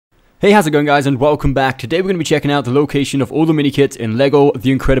Hey, how's it going, guys, and welcome back. Today we're going to be checking out the location of all the mini-kits in LEGO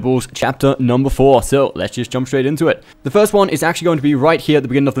The Incredibles chapter number 4. So let's just jump straight into it. The first one is actually going to be right here at the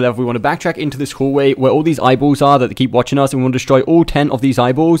beginning of the level. We want to backtrack into this hallway where all these eyeballs are that they keep watching us, and we want to destroy all 10 of these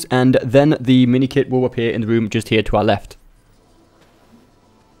eyeballs, and then the mini-kit will appear in the room just here to our left.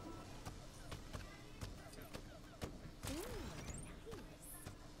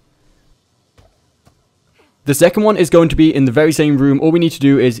 The second one is going to be in the very same room. All we need to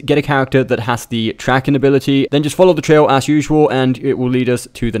do is get a character that has the tracking ability, then just follow the trail as usual, and it will lead us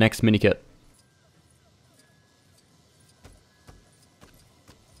to the next mini-kit.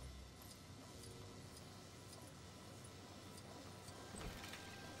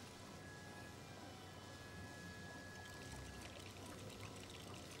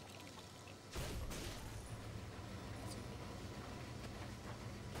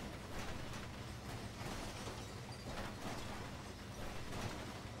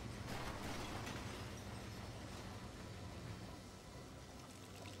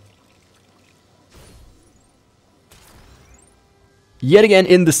 Yet again,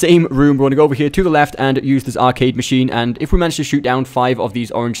 in the same room, we're going to go over here to the left and use this arcade machine, and if we manage to shoot down 5 of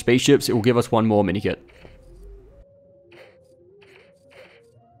these orange spaceships, it will give us one more mini-kit.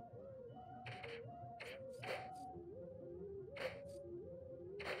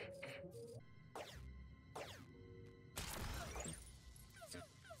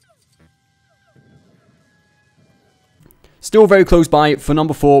 Still very close by, for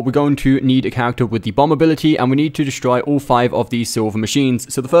number 4, we're going to need a character with the bomb ability, and we need to destroy all 5 of these silver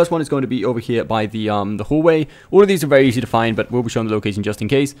machines. So the first one is going to be over here by the hallway. All of these are very easy to find, but we'll be showing the location just in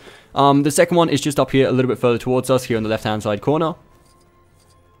case. The second one is just up here a little bit further towards us, here on the left-hand side corner.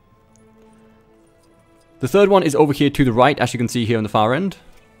 The third one is over here to the right, as you can see here on the far end.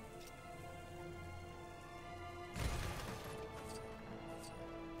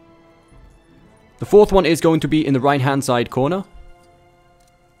 The fourth one is going to be in the right-hand side corner.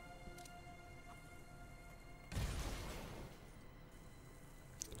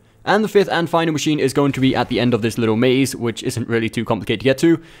 And the fifth and final machine is going to be at the end of this little maze, which isn't really too complicated to get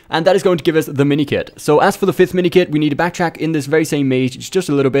to. And that is going to give us the mini-kit. So as for the fifth mini-kit, we need to backtrack in this very same maze just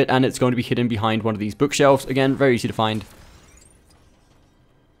a little bit, and it's going to be hidden behind one of these bookshelves. Again, very easy to find.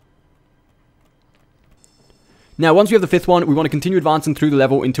 Now, once we have the fifth one, we want to continue advancing through the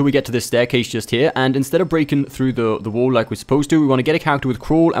level until we get to this staircase just here. And instead of breaking through the wall like we're supposed to, we want to get a character with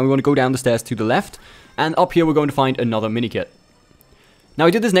crawl, and we want to go down the stairs to the left. And up here, we're going to find another mini-kit. Now, I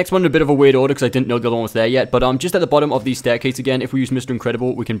did this next one in a bit of a weird order because I didn't know the other one was there yet. But just at the bottom of the staircase again, if we use Mr.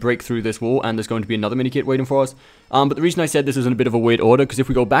 Incredible, we can break through this wall, and there's going to be another mini-kit waiting for us. But the reason I said this is in a bit of a weird order, because if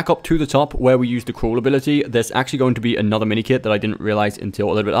we go back up to the top where we use the crawl ability, there's actually going to be another mini-kit that I didn't realize until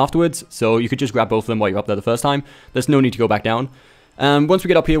a little bit afterwards. So you could just grab both of them while you're up there the first time. There's no need to go back down. Once we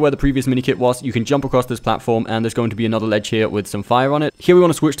get up here where the previous mini-kit was, you can jump across this platform, and there's going to be another ledge here with some fire on it. Here we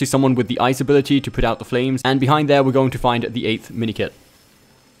want to switch to someone with the ice ability to put out the flames, and behind there we're going to find the 8th mini-kit.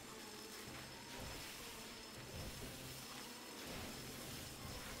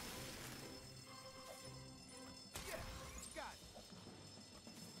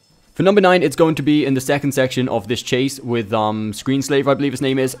 For number 9, it's going to be in the second section of this chase with Screenslaver, I believe his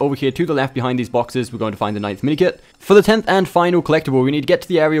name is. Over here to the left behind these boxes, we're going to find the 9th minikit. For the 10th and final collectible, we need to get to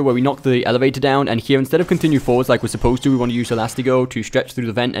the area where we knock the elevator down, and here, instead of continue forwards like we're supposed to, we want to use Elastigirl to stretch through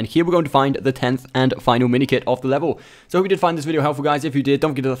the vent, and here we're going to find the 10th and final minikit of the level. So I hope you did find this video helpful, guys. If you did,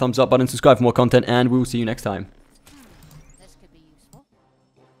 don't forget to hit the thumbs up button, subscribe for more content, and we will see you next time.